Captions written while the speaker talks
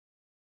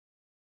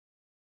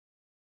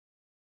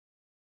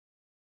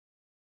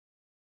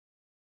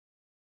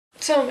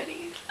So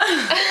many.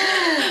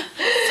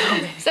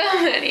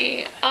 So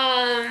many.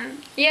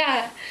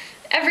 Yeah,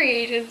 every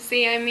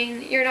agency. I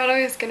mean, you're not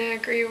always going to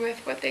agree with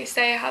what they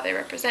say, how they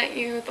represent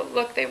you, the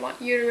look they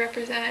want you to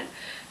represent.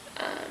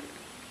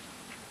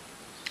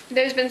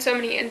 There's been so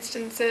many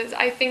instances.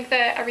 I think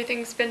that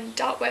everything's been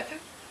dealt with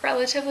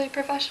relatively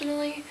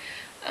professionally.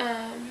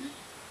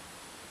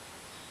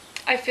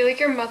 I feel like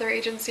your mother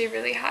agency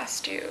really has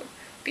to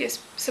be a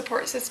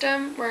support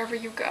system wherever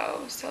you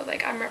go. So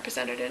like I'm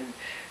represented in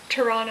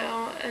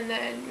Toronto, and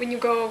then when you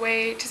go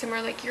away to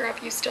somewhere like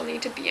Europe, you still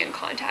need to be in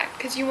contact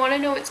because you want to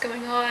know what's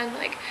going on.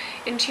 Like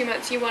in 2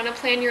 months, you want to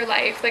plan your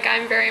life. Like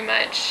I'm very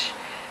much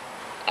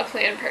a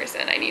planned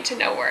person. I need to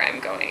know where I'm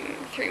going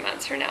 3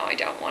 months from now. I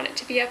don't want it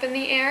to be up in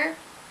the air.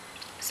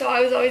 So I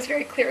was always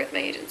very clear with my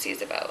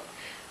agencies about,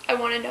 I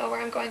want to know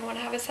where I'm going. I want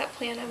to have a set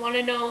plan. I want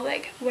to know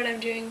like what I'm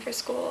doing for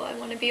school. I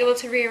want to be able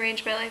to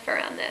rearrange my life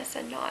around this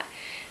and not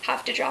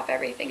have to drop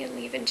everything and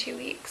leave in 2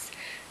 weeks.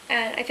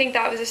 And I think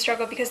that was a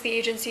struggle because the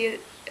agency,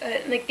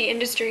 like the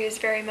industry is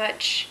very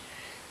much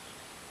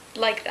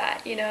like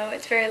that, you know,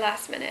 it's very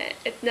last minute.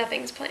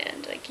 Nothing's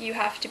planned. Like you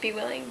have to be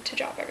willing to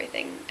drop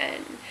everything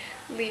and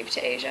leave to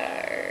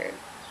Asia or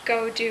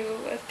go do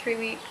a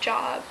 3-week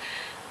job.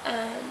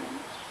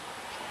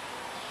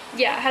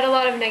 Yeah, I had a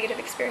lot of negative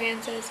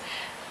experiences.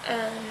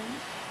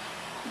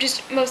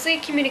 Just mostly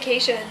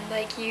communication.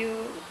 Like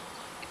you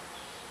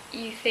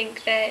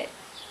think that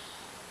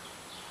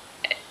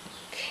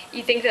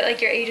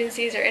like your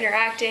agencies are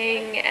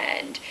interacting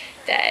and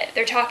that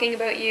they're talking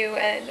about you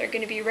and they're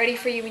going to be ready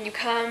for you when you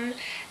come,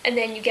 and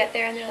then you get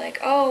there and they're like,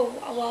 oh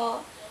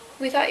well,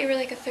 we thought you were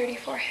like a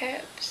 34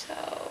 hip. So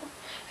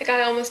like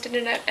I almost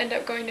didn't end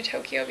up going to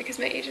Tokyo because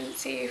my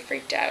agency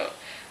freaked out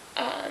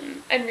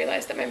and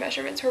realized that my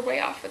measurements were way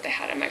off what they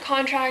had in my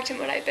contract and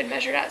what I'd been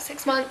measured at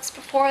 6 months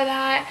before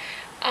that.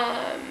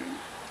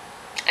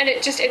 And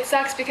it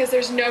sucks because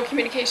there's no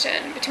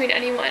communication between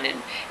anyone,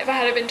 and if I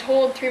had been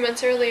told 3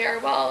 months earlier,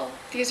 well,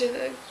 these are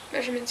the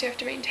measurements you have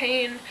to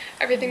maintain,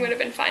 everything would have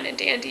been fine and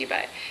dandy.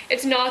 But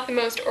it's not the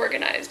most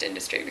organized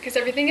industry because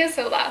everything is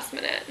so last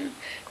minute, and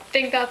I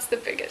think that's the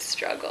biggest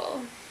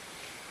struggle.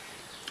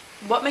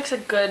 What makes a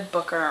good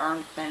booker or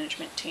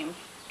management team?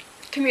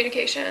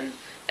 Communication,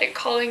 like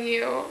calling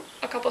you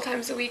a couple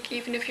times a week,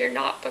 even if you're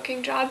not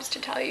booking jobs, to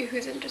tell you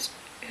who's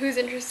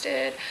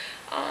interested,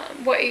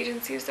 what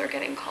agencies they're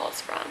getting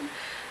calls from.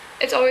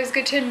 It's always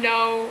good to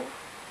know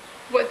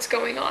what's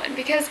going on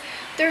because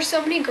there's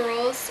so many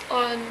girls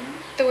on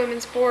the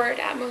women's board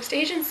at most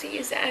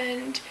agencies,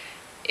 and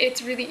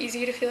it's really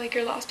easy to feel like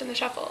you're lost in the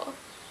shuffle.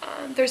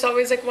 There's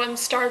always like one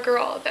star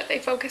girl that they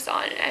focus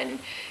on, and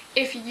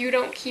if you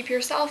don't keep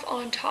yourself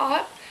on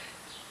top,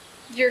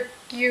 you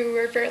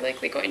are very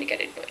likely going to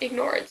get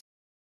ignored.